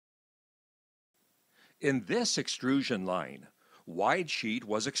In this extrusion line, wide sheet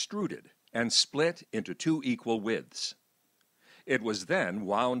was extruded and split into two equal widths. It was then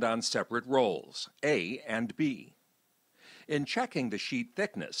wound on separate rolls, A and B. In checking the sheet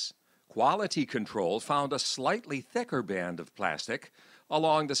thickness, quality control found a slightly thicker band of plastic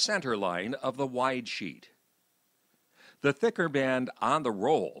along the center line of the wide sheet. The thicker band on the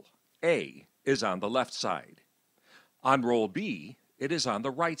roll, A, is on the left side. On roll B, it is on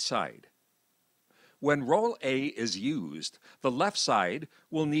the right side. When roll A is used, the left side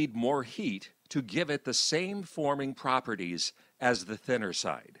will need more heat to give it the same forming properties as the thinner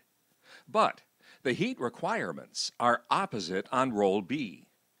side. But the heat requirements are opposite on roll B.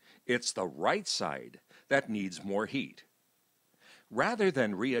 It's the right side that needs more heat. Rather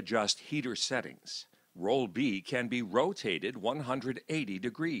than readjust heater settings, roll B can be rotated 180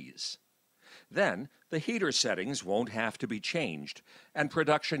 degrees. Then the heater settings won't have to be changed and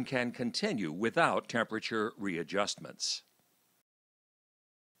production can continue without temperature readjustments.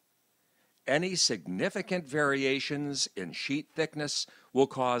 Any significant variations in sheet thickness will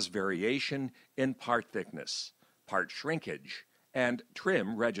cause variation in part thickness, part shrinkage, and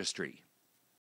trim registry.